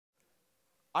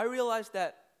I realized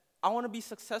that I want to be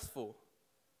successful.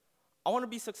 I want to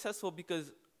be successful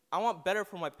because I want better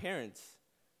for my parents.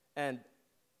 And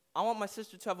I want my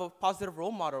sister to have a positive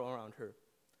role model around her.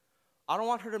 I don't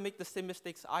want her to make the same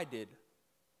mistakes I did.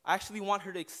 I actually want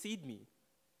her to exceed me.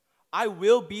 I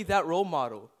will be that role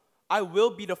model. I will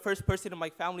be the first person in my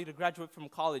family to graduate from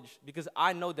college because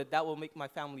I know that that will make my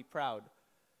family proud.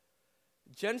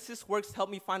 Genesys Works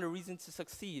helped me find a reason to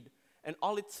succeed, and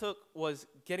all it took was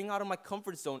getting out of my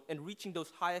comfort zone and reaching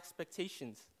those high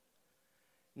expectations.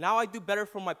 Now I do better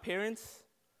for my parents,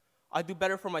 I do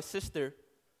better for my sister,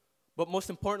 but most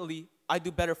importantly, I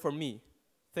do better for me.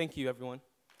 Thank you, everyone.